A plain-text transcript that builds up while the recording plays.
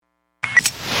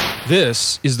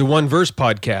This is the One Verse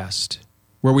Podcast,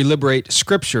 where we liberate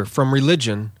Scripture from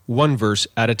religion one verse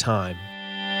at a time.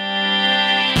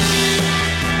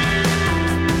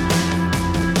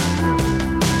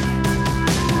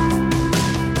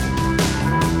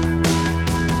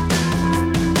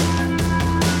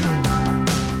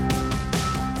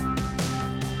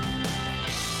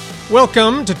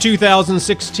 Welcome to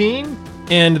 2016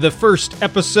 and the first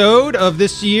episode of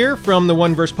this year from the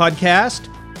One Verse Podcast.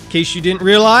 In case you didn't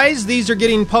realize, these are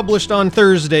getting published on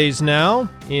Thursdays now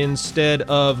instead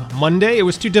of Monday. It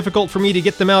was too difficult for me to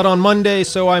get them out on Monday,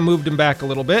 so I moved them back a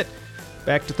little bit.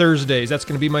 Back to Thursdays. That's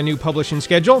going to be my new publishing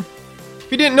schedule. If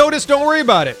you didn't notice, don't worry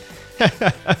about it.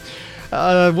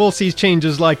 We'll see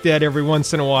changes like that every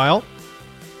once in a while.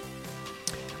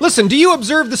 Listen, do you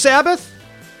observe the Sabbath?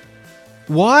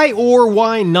 Why or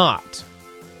why not?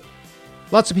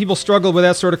 Lots of people struggle with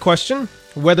that sort of question.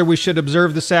 Whether we should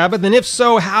observe the Sabbath, and if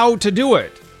so, how to do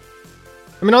it.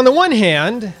 I mean, on the one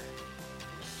hand,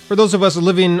 for those of us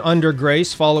living under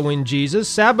grace, following Jesus,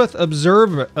 Sabbath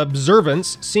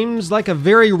observance seems like a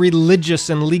very religious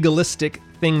and legalistic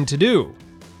thing to do.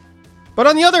 But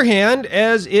on the other hand,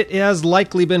 as it has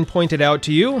likely been pointed out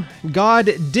to you,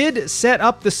 God did set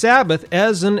up the Sabbath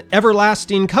as an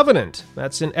everlasting covenant.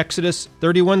 That's in Exodus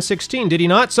 31:16, did he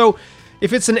not? So,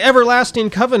 if it's an everlasting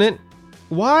covenant,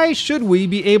 why should we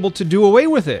be able to do away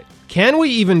with it? Can we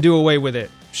even do away with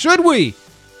it? Should we?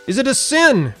 Is it a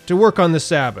sin to work on the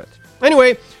Sabbath?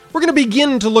 Anyway, we're going to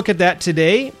begin to look at that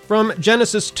today from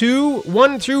Genesis 2,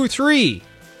 1 through 3.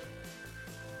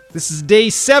 This is day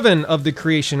 7 of the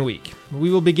creation week. We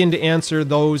will begin to answer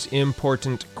those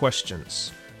important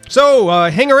questions. So,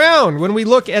 hang around when we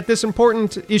look at this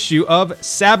important issue of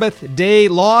Sabbath day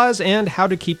laws and how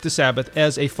to keep the Sabbath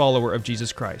as a follower of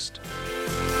Jesus Christ.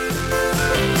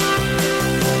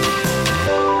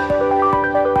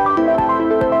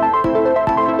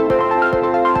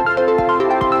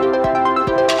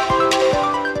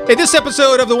 Hey, this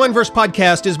episode of the One Verse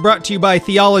Podcast is brought to you by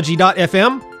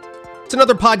Theology.fm. It's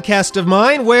another podcast of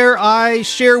mine where I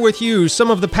share with you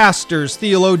some of the pastors,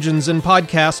 theologians, and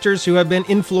podcasters who have been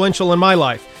influential in my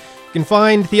life. You can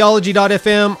find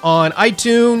Theology.fm on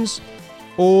iTunes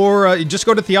or just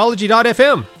go to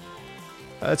Theology.fm.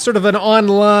 It's sort of an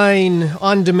online,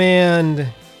 on-demand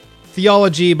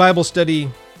theology Bible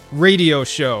study radio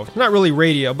show. Not really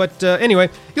radio, but anyway,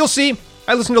 you'll see.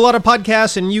 I listen to a lot of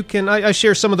podcasts, and I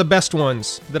share some of the best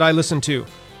ones that I listen to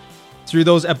through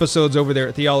those episodes over there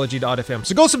at Theology.fm.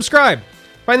 So go subscribe.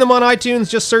 Find them on iTunes.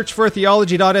 Just search for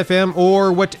Theology.fm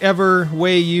or whatever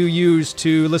way you use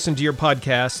to listen to your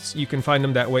podcasts. You can find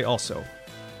them that way also,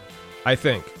 I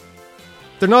think.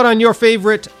 If they're not on your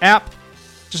favorite app,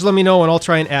 just let me know and I'll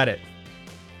try and add it.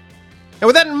 And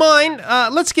with that in mind,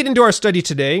 let's get into our study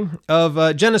today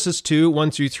of Genesis 2,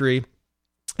 1 through 3.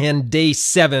 And day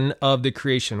 7 of the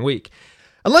creation week.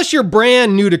 Unless you're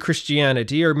brand new to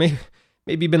Christianity, or maybe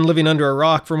you've been living under a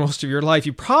rock for most of your life,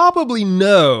 you probably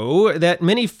know that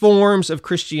many forms of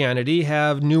Christianity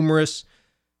have numerous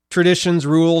traditions,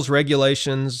 rules,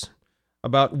 regulations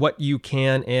about what you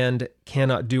can and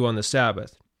cannot do on the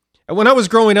Sabbath. And when I was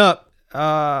growing up,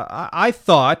 I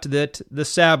thought that the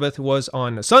Sabbath was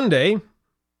on a Sunday.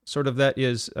 Sort of that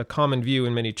is a common view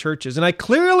in many churches. And I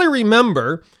clearly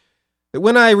remember that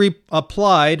when I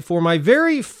applied for my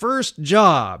very first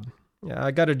job,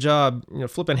 I got a job,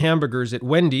 flipping hamburgers at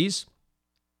Wendy's.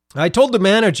 I told the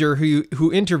manager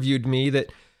who interviewed me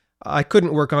that I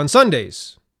couldn't work on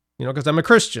Sundays, because I'm a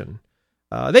Christian.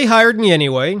 They hired me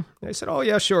anyway. They said, "Oh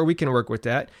yeah, sure, we can work with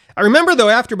that." I remember though,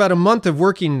 after about a month of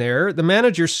working there, the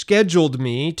manager scheduled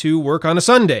me to work on a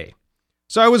Sunday.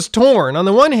 So I was torn. On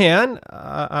the one hand,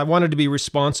 I wanted to be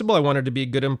responsible. I wanted to be a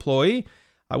good employee.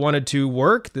 I wanted to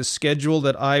work the schedule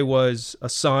that I was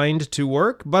assigned to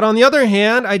work. But on the other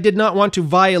hand, I did not want to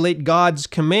violate God's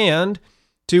command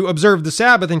to observe the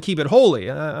Sabbath and keep it holy.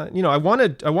 I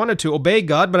wanted to obey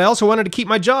God, but I also wanted to keep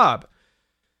my job.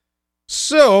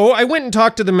 So I went and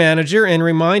talked to the manager and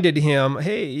reminded him,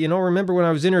 hey, remember when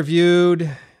I was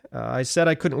interviewed, I said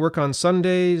I couldn't work on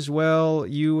Sundays. Well,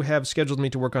 you have scheduled me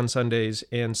to work on Sundays,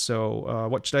 and so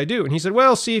what should I do? And he said,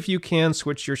 well, see if you can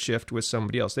switch your shift with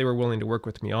somebody else. They were willing to work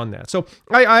with me on that. So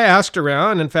I asked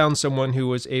around and found someone who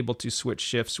was able to switch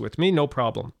shifts with me, no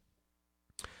problem.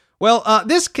 Well,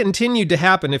 this continued to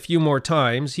happen a few more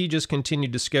times. He just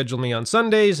continued to schedule me on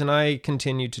Sundays, and I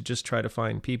continued to just try to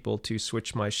find people to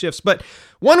switch my shifts. But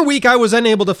one week I was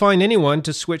unable to find anyone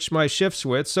to switch my shifts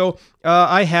with, so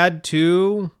I had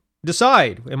to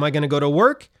decide, am I going to go to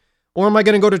work or am I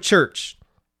going to go to church?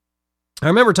 I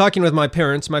remember talking with my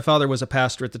parents. My father was a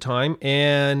pastor at the time,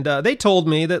 and they told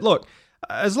me that, look,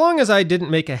 As long as I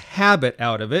didn't make a habit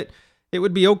out of it, it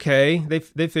would be okay.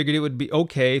 They figured it would be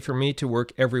okay for me to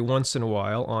work every once in a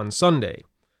while on Sunday.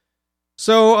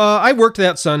 So I worked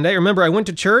that Sunday. Remember, I went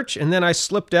to church, and then I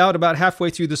slipped out about halfway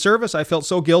through the service. I felt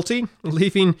so guilty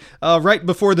leaving right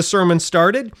before the sermon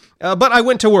started, but I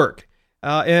went to work.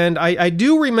 And I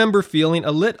do remember feeling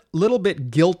a little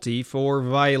bit guilty for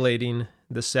violating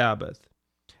the Sabbath.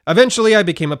 Eventually, I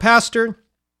became a pastor.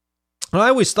 I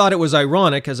always thought it was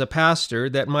ironic as a pastor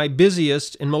that my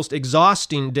busiest and most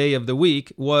exhausting day of the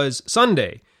week was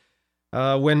Sunday.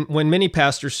 When many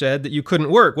pastors said that you couldn't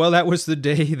work, well, that was the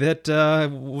day that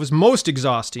was most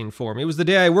exhausting for me. It was the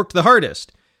day I worked the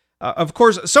hardest. Of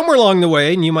course, somewhere along the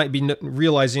way, and you might be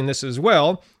realizing this as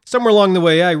well, somewhere along the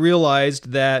way I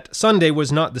realized that Sunday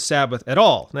was not the Sabbath at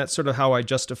all. That's sort of how I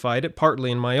justified it,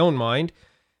 partly in my own mind.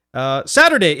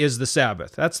 Saturday is the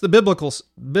Sabbath. That's the biblical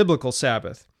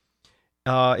Sabbath.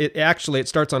 It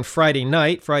starts on Friday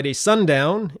night, Friday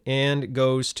sundown, and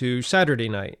goes to Saturday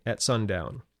night at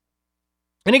sundown.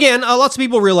 And again, lots of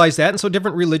people realize that, and so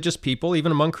different religious people,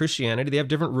 even among Christianity, they have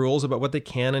different rules about what they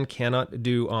can and cannot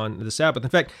do on the Sabbath. In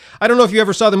fact, I don't know if you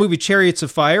ever saw the movie Chariots of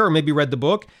Fire or maybe read the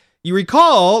book. You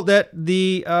recall that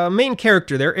the main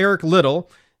character there, Eric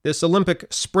Liddell, this Olympic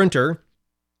sprinter,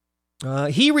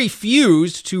 he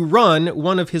refused to run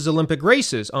one of his Olympic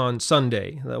races on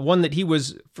Sunday, the one that he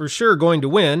was for sure going to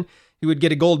win. He would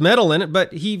get a gold medal in it,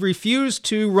 but he refused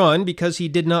to run because he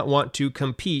did not want to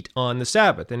compete on the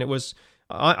Sabbath. And it was,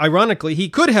 ironically, he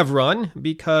could have run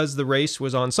because the race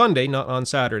was on Sunday, not on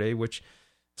Saturday,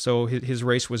 so his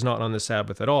race was not on the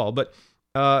Sabbath at all. But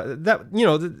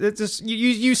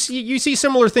you see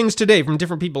similar things today from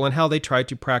different people and how they try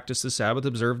to practice the Sabbath,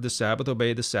 observe the Sabbath,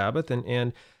 obey the Sabbath,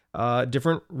 and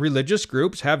different religious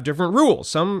groups have different rules.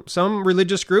 Some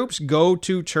religious groups go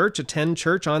to church, attend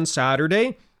church on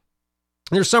Saturday.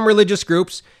 There's some religious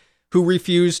groups who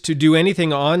refuse to do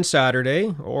anything on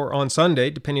Saturday or on Sunday,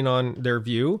 depending on their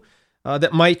view,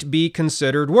 that might be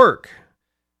considered work.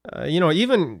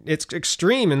 Even it's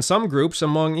extreme in some groups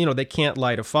they can't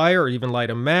light a fire or even light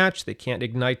a match. They can't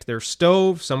ignite their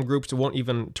stove. Some groups won't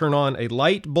even turn on a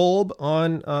light bulb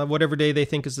on whatever day they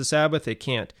think is the Sabbath. They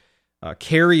can't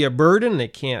carry a burden. They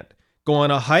can't go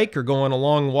on a hike or go on a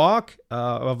long walk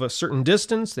of a certain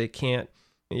distance. They can't,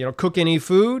 cook any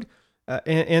food.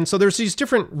 And so there's these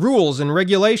different rules and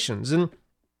regulations. And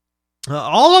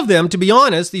all of them, to be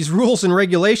honest, these rules and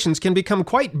regulations can become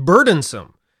quite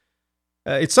burdensome.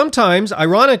 It sometimes,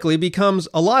 ironically, becomes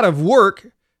a lot of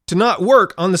work to not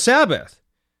work on the Sabbath.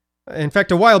 In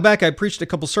fact, a while back, I preached a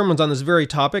couple sermons on this very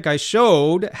topic. I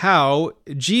showed how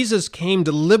Jesus came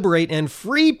to liberate and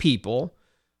free people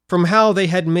from how they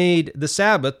had made the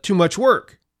Sabbath too much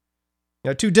work,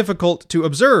 too difficult to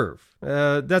observe.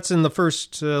 That's in the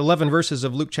first 11 verses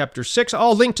of Luke chapter 6.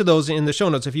 I'll link to those in the show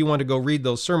notes if you want to go read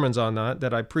those sermons on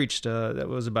that I preached. That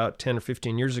was about 10 or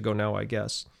 15 years ago now, I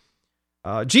guess.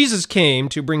 Jesus came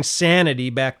to bring sanity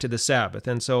back to the Sabbath,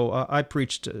 and so I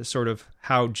preached sort of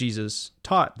how Jesus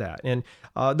taught that. And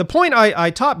the point I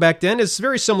taught back then is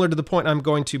very similar to the point I'm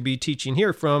going to be teaching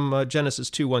here from Genesis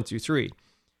 2, 1 through 3.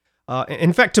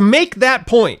 In fact, to make that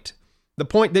point, the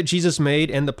point that Jesus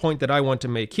made and the point that I want to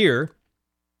make here,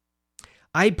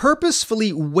 I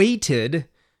purposefully waited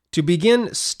to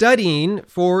begin studying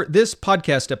for this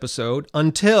podcast episode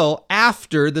until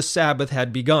after the Sabbath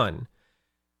had begun.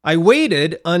 I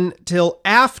waited until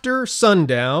after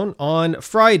sundown on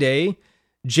Friday,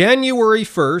 January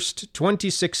 1st,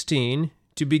 2016,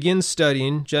 to begin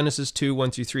studying Genesis 2, 1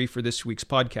 through 3 for this week's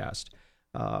podcast.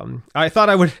 I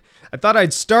thought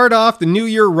I'd start off the new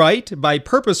year right by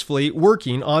purposefully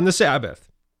working on the Sabbath.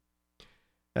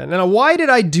 And now, why did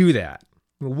I do that?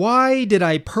 Why did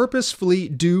I purposefully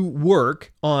do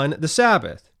work on the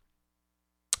Sabbath?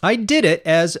 I did it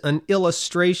as an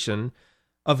illustration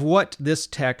of what this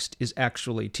text is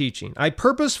actually teaching. I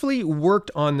purposefully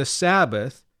worked on the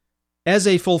Sabbath as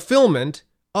a fulfillment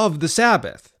of the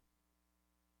Sabbath.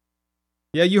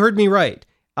 Yeah, you heard me right.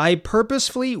 I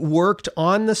purposefully worked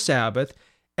on the Sabbath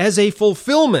as a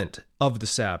fulfillment of the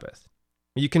Sabbath.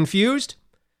 Are you confused?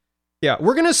 Yeah,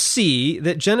 we're going to see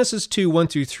that Genesis 2, 1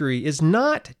 through 3 is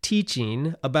not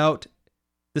teaching about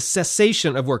the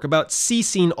cessation of work, about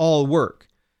ceasing all work,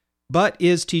 but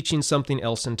is teaching something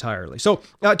else entirely. So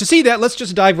to see that, let's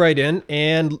just dive right in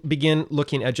and begin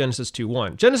looking at Genesis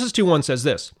 2:1. Genesis 2:1 says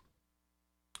this: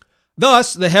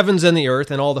 "Thus the heavens and the earth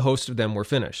and all the host of them were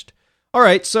finished." All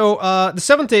right, so the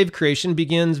seventh day of creation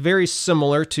begins very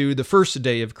similar to the first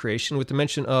day of creation with the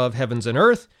mention of heavens and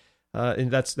earth.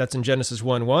 And that's in Genesis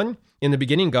 1:1. In the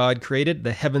beginning, God created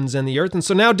the heavens and the earth. And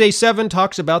so now day 7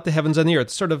 talks about the heavens and the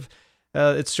earth, sort of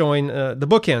it's showing the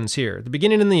bookends here, the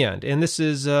beginning and the end. And this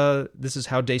is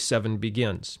how day 7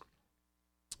 begins.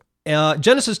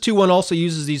 Genesis 2:1 also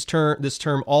uses this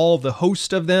term, all the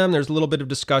host of them. There's a little bit of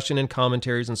discussion and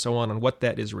commentaries and so on what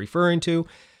that is referring to.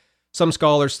 Some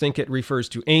scholars think it refers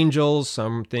to angels.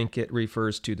 Some think it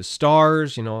refers to the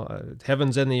stars,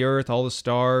 heavens and the earth, all the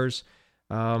stars.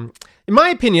 In my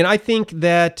opinion, I think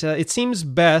that it seems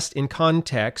best in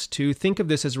context to think of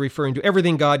this as referring to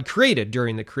everything God created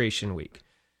during the creation week.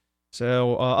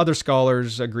 So other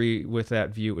scholars agree with that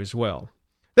view as well.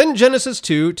 Then Genesis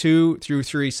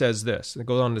 2:2-3 says this. It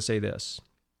goes on to say this.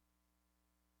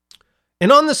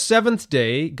 And on the 7th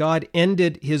day, God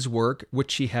ended his work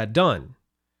which he had done.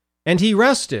 And he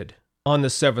rested on the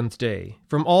 7th day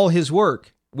from all his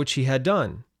work which he had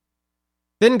done.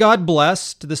 Then God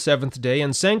blessed the 7th day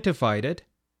and sanctified it,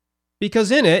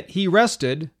 because in it he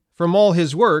rested from all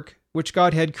his work which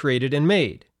God had created and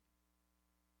made.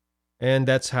 And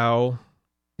that's how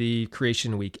the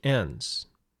creation week ends,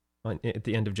 at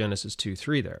the end of Genesis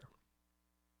 2:3 there.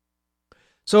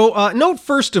 So note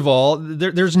first of all,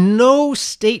 there's no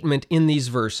statement in these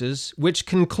verses which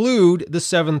conclude the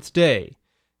 7th day.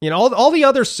 All the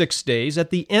other 6 days, at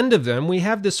the end of them, we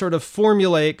have this sort of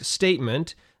formulaic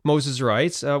statement, Moses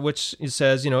writes, which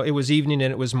says, it was evening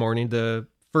and it was morning the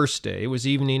first day. It was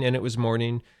evening and it was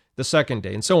morning the second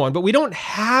day, and so on. But we don't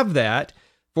have that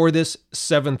for this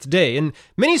 7th day. And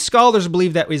many scholars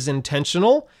believe that was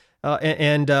intentional.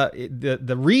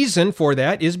 The reason for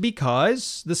that is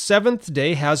because the 7th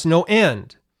day has no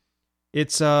end.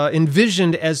 It's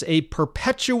envisioned as a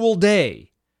perpetual day.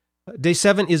 Day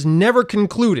 7 is never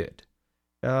concluded.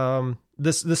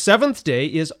 The 7th day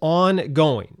is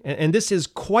ongoing, and this is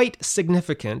quite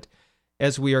significant,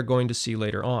 as we are going to see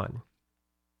later on.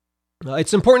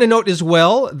 It's important to note as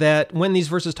well that when these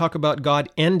verses talk about God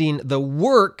ending the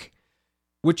work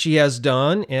which he has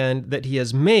done and that he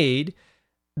has made,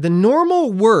 the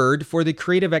normal word for the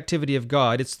creative activity of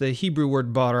God, it's the Hebrew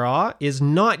word bara, is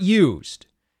not used.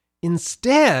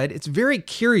 Instead, it's very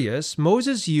curious,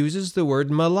 Moses uses the word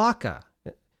malaka.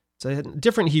 It's a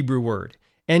different Hebrew word.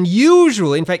 And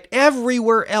usually, in fact,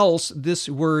 everywhere else this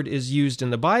word is used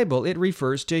in the Bible, it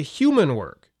refers to human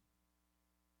work.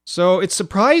 So it's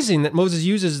surprising that Moses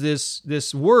uses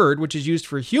this word, which is used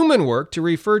for human work, to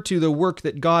refer to the work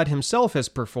that God himself has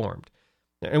performed.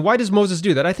 And why does Moses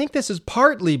do that? I think this is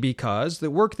partly because the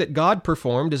work that God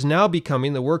performed is now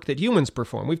becoming the work that humans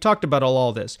perform. We've talked about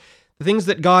all this. The things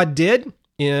that God did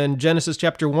in Genesis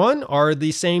chapter 1 are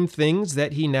the same things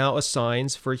that he now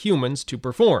assigns for humans to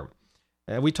perform.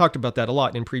 We talked about that a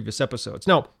lot in previous episodes.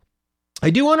 Now,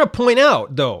 I do want to point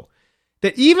out, though,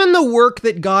 that even the work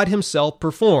that God himself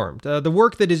performed, the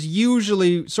work that is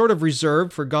usually sort of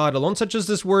reserved for God alone, such as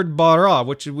this word bara,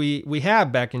 which we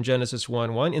have back in Genesis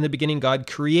 1:1, in the beginning God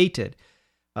created.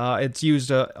 It's used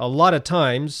a lot of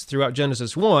times throughout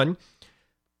Genesis 1.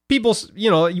 People,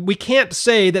 we can't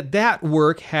say that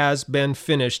work has been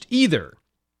finished either.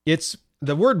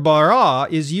 The word bara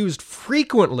is used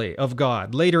frequently of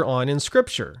God later on in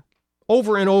Scripture,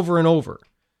 over and over and over.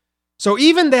 So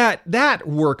even that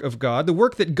work of God, the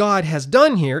work that God has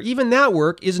done here, even that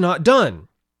work is not done,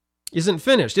 isn't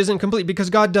finished, isn't complete, because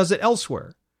God does it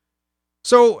elsewhere.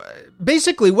 So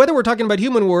basically, whether we're talking about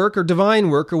human work or divine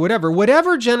work or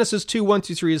whatever Genesis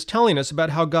 2:1-3 is telling us about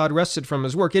how God rested from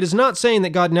his work, it is not saying that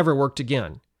God never worked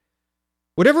again.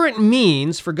 Whatever it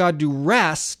means for God to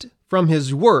rest from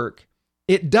his work,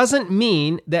 it doesn't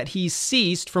mean that he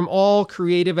ceased from all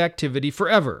creative activity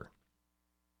forever.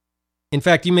 In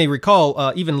fact, you may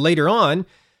recall even later on,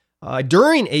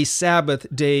 during a Sabbath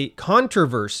day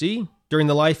controversy, during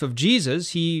the life of Jesus,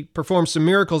 he performs some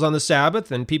miracles on the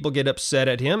Sabbath and people get upset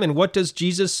at him. And what does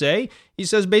Jesus say? He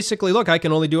says basically, look, I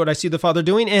can only do what I see the Father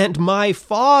doing, and my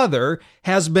Father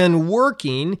has been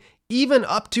working even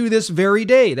up to this very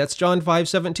day. That's John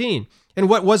 5:17. And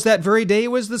what was that very day?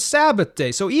 It was the Sabbath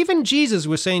day. So even Jesus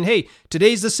was saying, hey,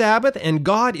 today's the Sabbath and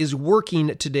God is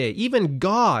working today. Even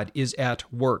God is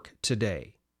at work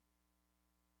today.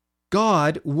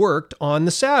 God worked on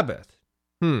the Sabbath.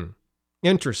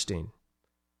 Interesting.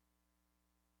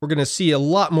 We're going to see a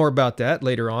lot more about that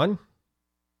later on.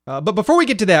 But before we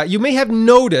get to that, you may have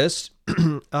noticed,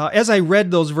 as I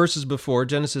read those verses before,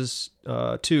 Genesis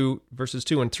 2, verses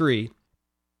 2 and 3,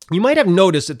 you might have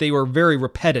noticed that they were very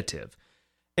repetitive.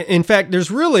 In fact,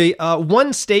 there's really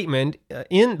one statement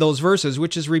in those verses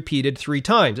which is repeated 3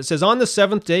 times. It says, on the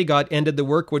 7th day, God ended the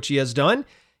work which he has done.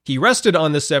 He rested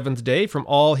on the 7th day from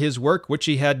all his work which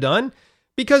he had done,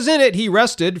 because in it he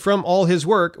rested from all his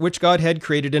work which God had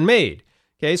created and made.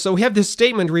 Okay, so we have this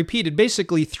statement repeated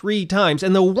basically 3 times.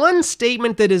 And the one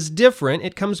statement that is different,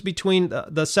 it comes between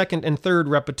the second and third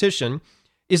repetition,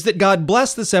 is that God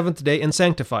blessed the seventh day and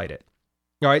sanctified it.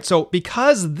 All right, so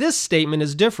because this statement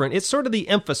is different, it's sort of the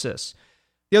emphasis.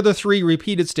 The other 3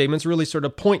 repeated statements really sort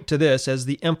of point to this as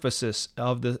the emphasis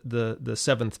of the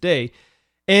seventh day.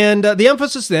 And the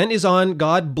emphasis then is on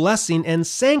God blessing and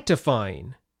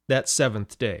sanctifying that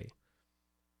seventh day.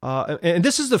 And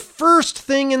this is the first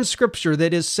thing in Scripture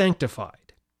that is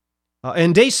sanctified.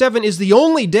 And day 7 is the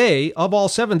only day of all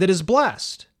 7 that is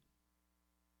blessed.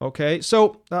 Okay,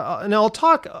 so and I'll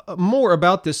talk more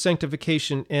about this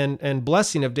sanctification and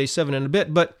blessing of day 7 in a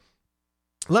bit, but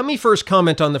let me first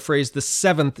comment on the phrase the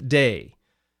seventh day.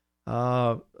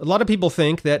 A lot of people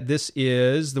think that this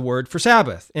is the word for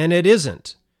Sabbath, and it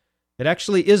isn't. It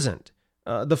actually isn't.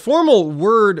 The formal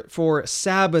word for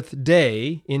Sabbath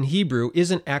day in Hebrew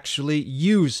isn't actually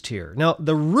used here. Now,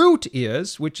 the root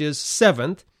is, which is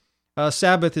seventh.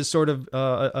 Sabbath is sort of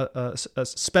a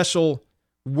special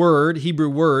word, Hebrew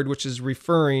word, which is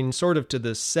referring sort of to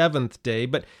the seventh day,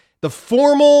 but the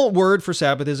formal word for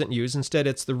Sabbath isn't used. Instead,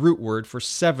 it's the root word for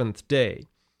seventh day.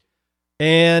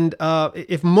 And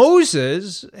if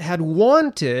Moses had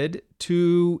wanted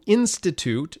to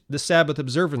institute the Sabbath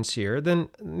observance here, then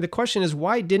the question is,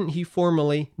 why didn't he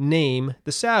formally name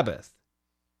the Sabbath?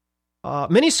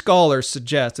 Many scholars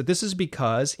suggest that this is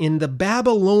because in the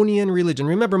Babylonian religion,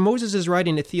 remember Moses is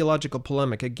writing a theological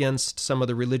polemic against some of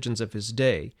the religions of his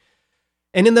day,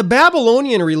 and in the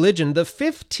Babylonian religion, the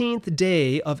 15th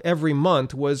day of every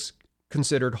month was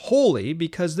considered holy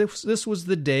because this was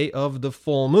the day of the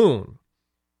full moon.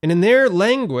 And in their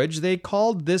language, they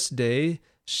called this day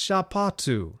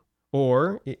Shabbatu,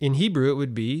 or in Hebrew, it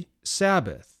would be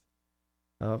Sabbath,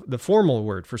 the formal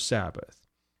word for Sabbath.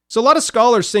 So a lot of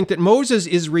scholars think that Moses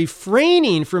is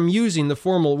refraining from using the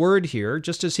formal word here,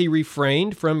 just as he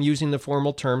refrained from using the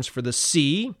formal terms for the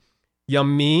sea,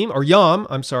 Yamim, or Yam,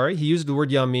 he used the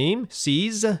word Yamim,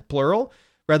 seas, plural,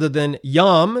 rather than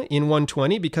Yam in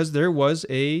 120, because there was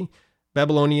a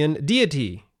Babylonian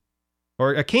deity,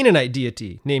 or a Canaanite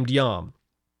deity named Yam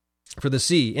for the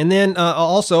sea. And then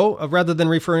also, rather than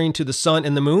referring to the sun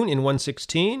and the moon in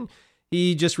 116,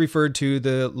 he just referred to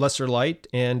the lesser light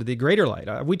and the greater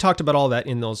light. We talked about all that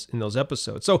in those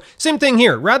episodes. So same thing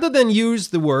here. Rather than use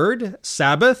the word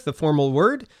Sabbath, the formal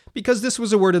word, because this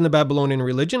was a word in the Babylonian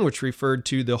religion which referred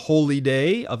to the holy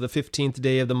day of the 15th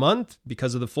day of the month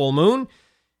because of the full moon,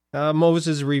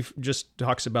 Moses just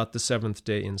talks about the seventh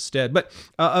day instead. But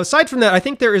aside from that, I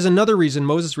think there is another reason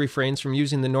Moses refrains from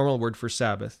using the normal word for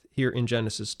Sabbath here in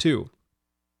Genesis 2.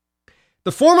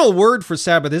 The formal word for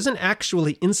Sabbath isn't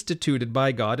actually instituted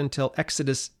by God until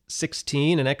Exodus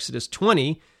 16 and Exodus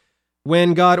 20,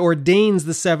 when God ordains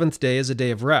the seventh day as a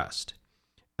day of rest.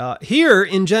 Here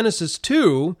in Genesis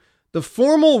 2, the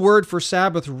formal word for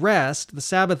Sabbath rest, the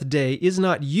Sabbath day, is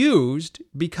not used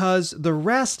because the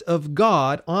rest of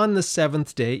God on the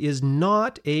seventh day is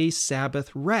not a Sabbath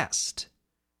rest.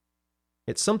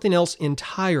 It's something else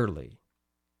entirely.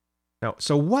 Now,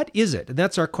 so what is it?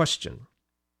 That's our question.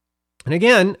 And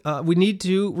again, we need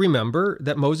to remember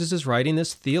that Moses is writing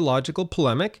this theological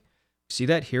polemic. See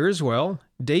that here as well.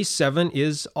 Day 7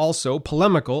 is also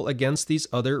polemical against these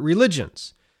other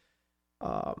religions.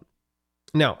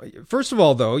 Now, first of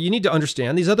all, though, you need to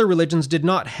understand these other religions did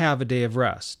not have a day of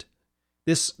rest.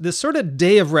 This sort of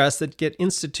day of rest that get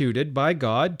instituted by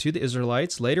God to the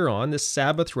Israelites later on, this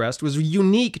Sabbath rest, was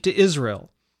unique to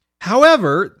Israel.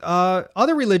 However,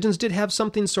 other religions did have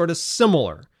something sort of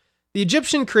similar. The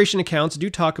Egyptian creation accounts do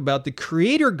talk about the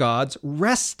creator gods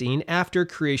resting after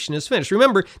creation is finished.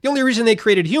 Remember, the only reason they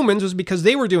created humans was because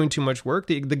they were doing too much work.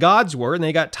 The gods were, and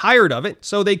they got tired of it.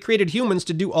 So they created humans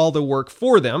to do all the work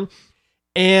for them.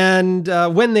 And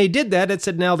when they did that, it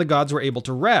said now the gods were able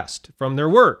to rest from their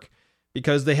work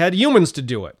because they had humans to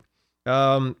do it.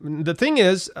 The thing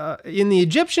is, in the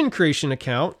Egyptian creation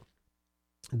account,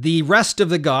 the rest of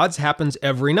the gods happens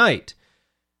every night.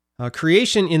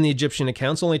 Creation in the Egyptian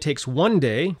accounts only takes 1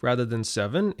 day rather than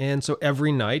 7, and so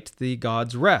every night the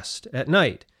gods rest at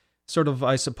night. Sort of,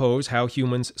 I suppose, how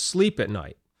humans sleep at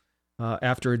night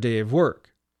after a day of work.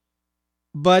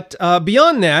 But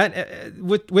beyond that,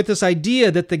 with this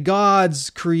idea that the gods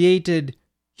created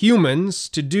humans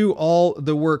to do all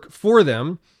the work for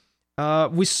them,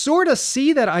 we sort of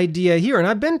see that idea here, and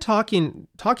I've been talking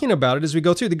about it as we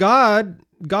go through.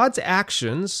 God's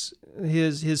actions,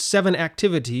 his 7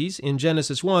 activities in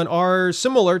Genesis 1 are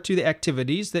similar to the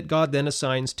activities that God then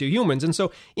assigns to humans. And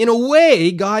so, in a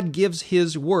way, God gives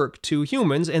his work to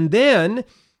humans, and then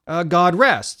God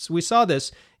rests. We saw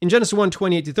this in Genesis 1,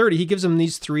 28-30. He gives them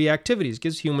these three activities,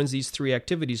 gives humans these three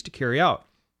activities to carry out.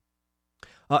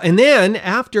 And then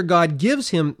after God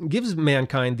gives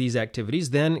mankind these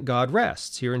activities, then God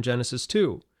rests here in Genesis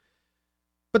 2.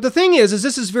 But the thing is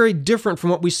this is very different from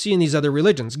what we see in these other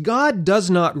religions. God does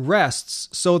not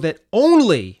rest so that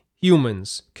only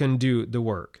humans can do the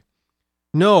work.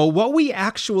 No, what we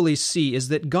actually see is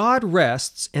that God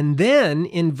rests and then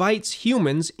invites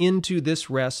humans into this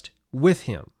rest with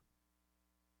him.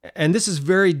 And this is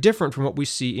very different from what we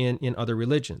see in other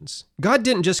religions. God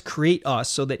didn't just create us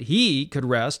so that he could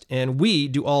rest and we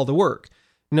do all the work.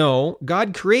 No,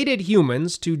 God created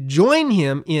humans to join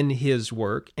him in his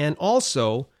work and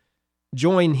also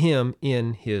join him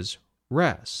in his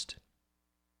rest.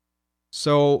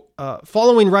 So,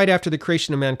 following right after the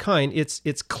creation of mankind,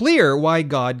 it's clear why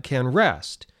God can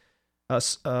rest.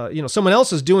 Someone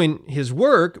else is doing his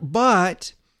work,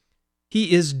 but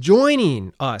he is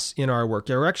joining us in our work.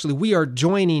 Or actually, we are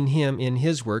joining him in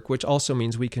his work, which also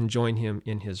means we can join him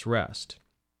in his rest.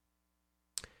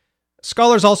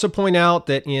 Scholars also point out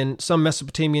that in some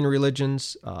Mesopotamian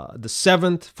religions, the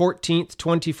 7th, 14th,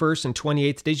 21st, and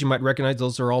 28th days, you might recognize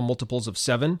those are all multiples of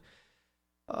 7,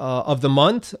 of the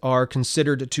month are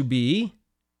considered to be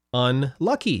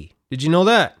unlucky. Did you know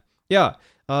that? Yeah.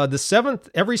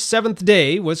 Every seventh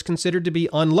day was considered to be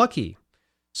unlucky.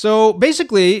 So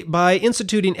basically, by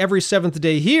instituting every seventh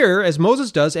day here, as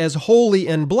Moses does, as holy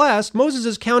and blessed, Moses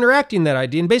is counteracting that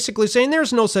idea and basically saying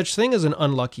there's no such thing as an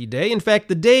unlucky day. In fact,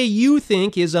 the day you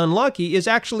think is unlucky is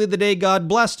actually the day God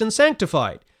blessed and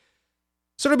sanctified.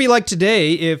 So it'd be like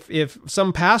today if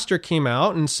some pastor came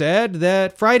out and said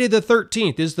that Friday the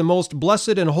 13th is the most blessed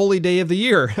and holy day of the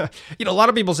year. A lot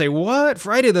of people say, what?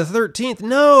 Friday the 13th?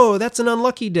 No, that's an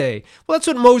unlucky day. Well, that's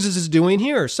what Moses is doing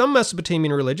here. Some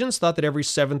Mesopotamian religions thought that every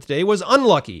seventh day was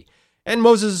unlucky. And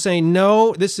Moses is saying,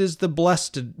 no, this is the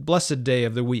blessed day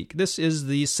of the week. This is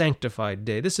the sanctified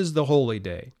day. This is the holy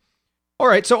day. All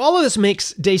right, so all of this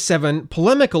makes day 7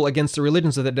 polemical against the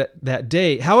religions of that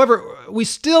day. However, we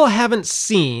still haven't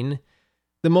seen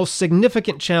the most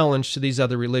significant challenge to these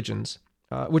other religions,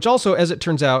 which also, as it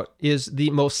turns out, is the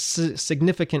most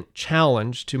significant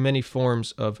challenge to many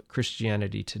forms of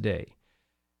Christianity today,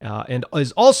 and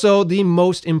is also the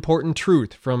most important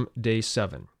truth from day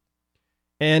 7.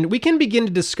 And we can begin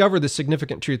to discover the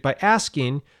significant truth by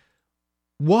asking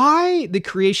why the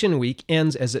creation week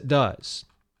ends as it does.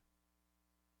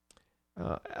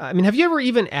 Have you ever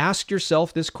even asked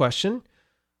yourself this question?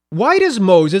 Why does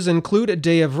Moses include a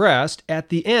day of rest at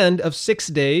the end of 6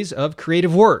 days of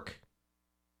creative work?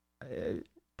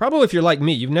 Probably if you're like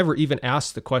me, you've never even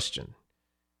asked the question.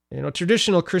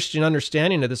 Traditional Christian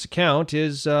understanding of this account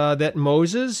is that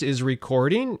Moses is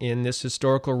recording in this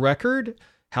historical record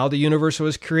how the universe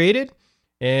was created.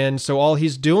 And so all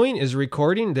he's doing is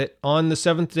recording that on the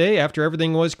 7th day, after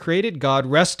everything was created, God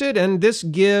rested, and this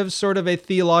gives sort of a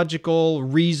theological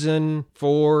reason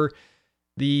for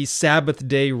the Sabbath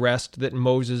day rest that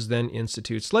Moses then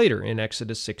institutes later in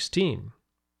Exodus 16,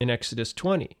 in Exodus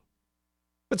 20.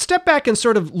 But step back and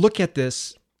sort of look at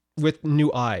this with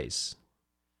new eyes.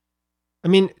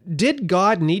 Did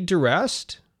God need to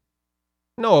rest?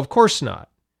 No, of course not.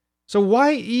 So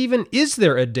why even is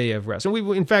there a day of rest? And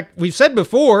we've said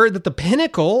before that the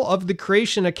pinnacle of the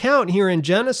creation account here in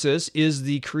Genesis is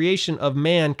the creation of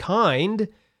mankind.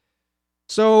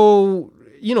 So,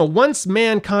 once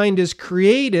mankind is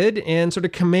created and sort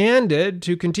of commanded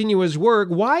to continue his work,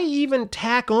 why even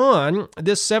tack on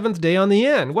this 7th day on the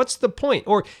end? What's the point?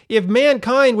 Or if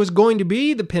mankind was going to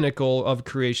be the pinnacle of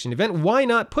creation event, why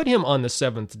not put him on the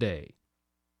 7th day?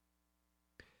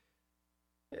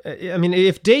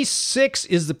 If day 6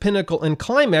 is the pinnacle and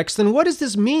climax, then what does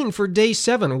this mean for day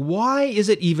 7? Why is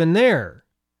it even there?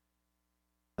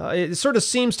 It sort of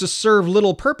seems to serve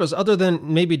little purpose other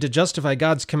than maybe to justify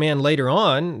God's command later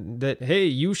on that, hey,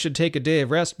 you should take a day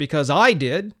of rest because I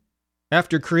did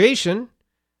after creation.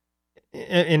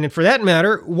 And for that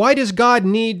matter, why does God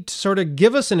need to sort of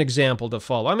give us an example to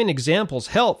follow? Examples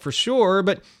help for sure,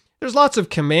 but there's lots of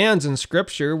commands in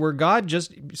Scripture where God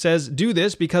just says, do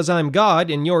this because I'm God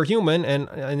and you're human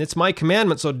and it's my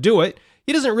commandment, so do it.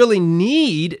 He doesn't really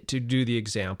need to do the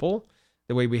example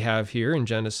the way we have here in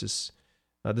Genesis,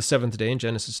 the 7th day in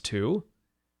Genesis 2.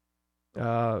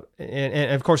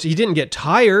 And of course, he didn't get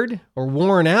tired or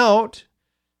worn out.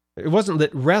 It wasn't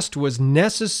that rest was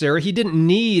necessary. He didn't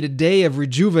need a day of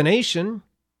rejuvenation,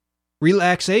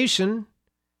 relaxation.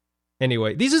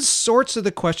 Anyway, these are sorts of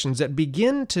the questions that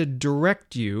begin to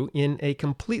direct you in a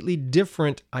completely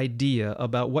different idea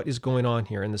about what is going on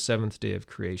here in the 7th day of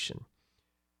creation.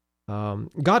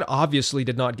 God obviously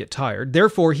did not get tired.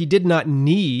 Therefore, he did not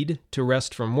need to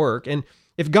rest from work. And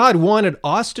if God wanted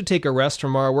us to take a rest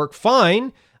from our work,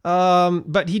 fine.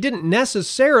 But he didn't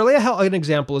necessarily, an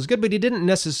example is good, but he didn't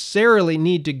necessarily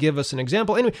need to give us an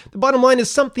example. Anyway, the bottom line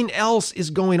is something else is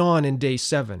going on in day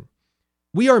 7.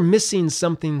 We are missing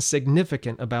something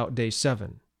significant about day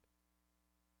 7.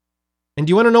 And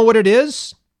do you want to know what it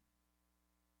is?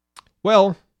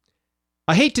 Well,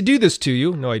 I hate to do this to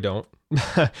you. No, I don't.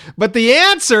 But the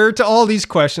answer to all these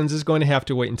questions is going to have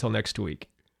to wait until next week.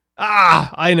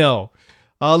 I know.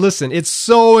 Listen, it's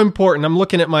so important. I'm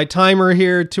looking at my timer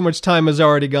here. Too much time has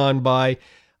already gone by.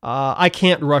 I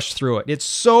can't rush through it. It's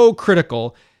so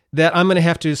critical that I'm going to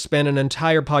have to spend an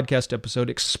entire podcast episode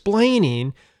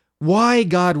explaining why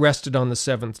God rested on the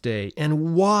 7th day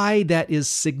and why that is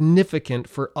significant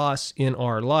for us in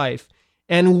our life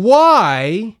and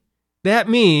why that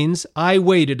means I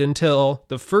waited until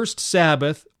the first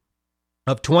Sabbath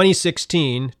of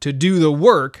 2016 to do the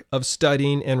work of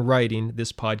studying and writing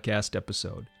this podcast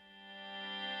episode.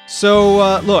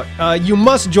 So, look, you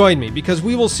must join me because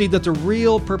we will see that the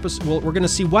real purpose, we're going to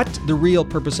see what the real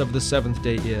purpose of the 7th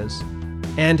day is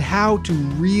and how to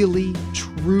really,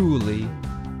 truly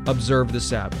observe the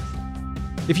Sabbath.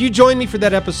 If you join me for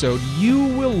that episode, you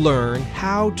will learn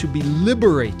how to be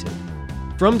liberated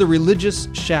from the religious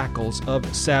shackles of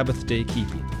Sabbath day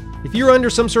keeping. If you're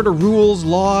under some sort of rules,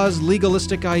 laws,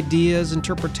 legalistic ideas,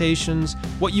 interpretations,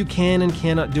 what you can and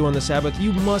cannot do on the Sabbath,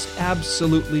 you must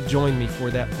absolutely join me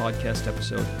for that podcast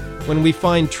episode when we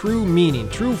find true meaning,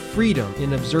 true freedom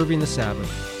in observing the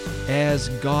Sabbath as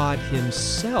God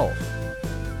Himself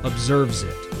observes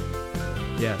it.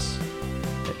 Yes,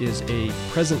 that is a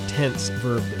present tense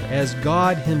verb there. As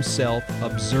God Himself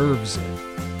observes it.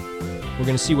 We're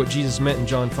going to see what Jesus meant in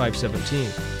John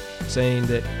 5:17, saying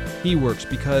that He works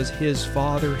because His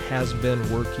Father has been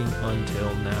working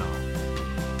until now.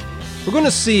 We're going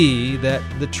to see that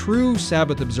the true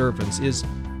Sabbath observance is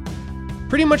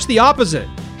pretty much the opposite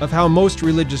of how most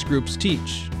religious groups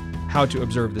teach how to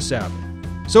observe the Sabbath.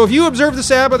 So if you observe the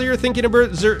Sabbath, or you're thinking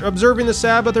about observing the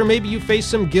Sabbath, or maybe you face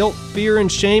some guilt, fear,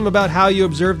 and shame about how you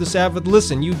observe the Sabbath,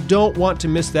 listen, you don't want to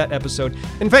miss that episode.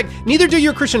 In fact, neither do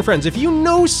your Christian friends. If you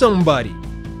know somebody,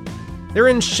 they're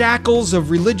in shackles of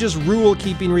religious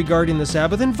rule-keeping regarding the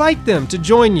Sabbath, invite them to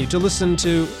join you to listen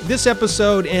to this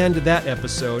episode and that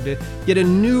episode, to get a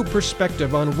new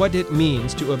perspective on what it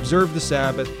means to observe the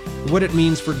Sabbath, what it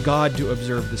means for God to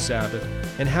observe the Sabbath,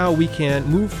 and how we can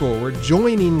move forward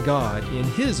joining God in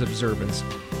His observance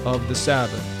of the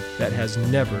Sabbath that has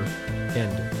never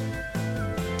ended.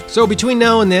 So between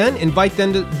now and then, invite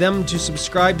them to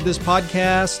subscribe to this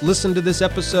podcast, listen to this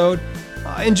episode,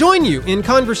 and join you in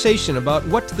conversation about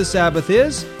what the Sabbath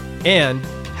is and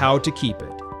how to keep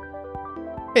it.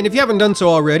 And if you haven't done so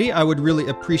already, I would really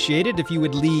appreciate it if you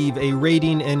would leave a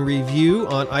rating and review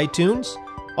on iTunes.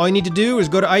 All you need to do is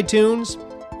go to iTunes,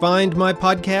 find my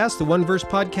podcast, the One Verse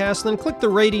Podcast, then click the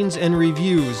ratings and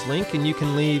reviews link, and you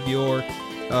can leave your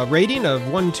rating of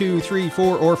 1, 2, 3,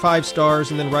 4, or 5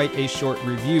 stars, and then write a short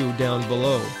review down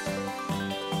below.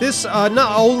 This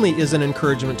not only is an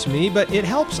encouragement to me, but it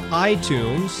helps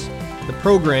iTunes, the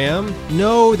program,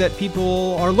 know that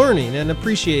people are learning and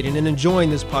appreciating and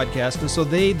enjoying this podcast, and so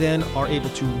they then are able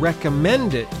to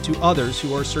recommend it to others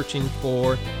who are searching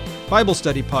for Bible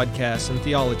study podcasts and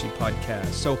theology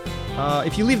podcasts. So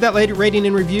if you leave that rating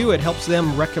and review, it helps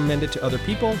them recommend it to other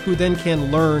people who then can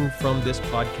learn from this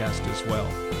podcast as well.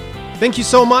 Thank you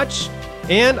so much.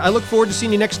 And I look forward to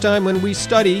seeing you next time when we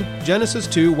study Genesis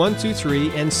 2, 1 through 3,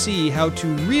 and see how to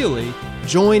really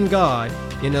join God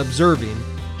in observing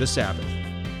the Sabbath.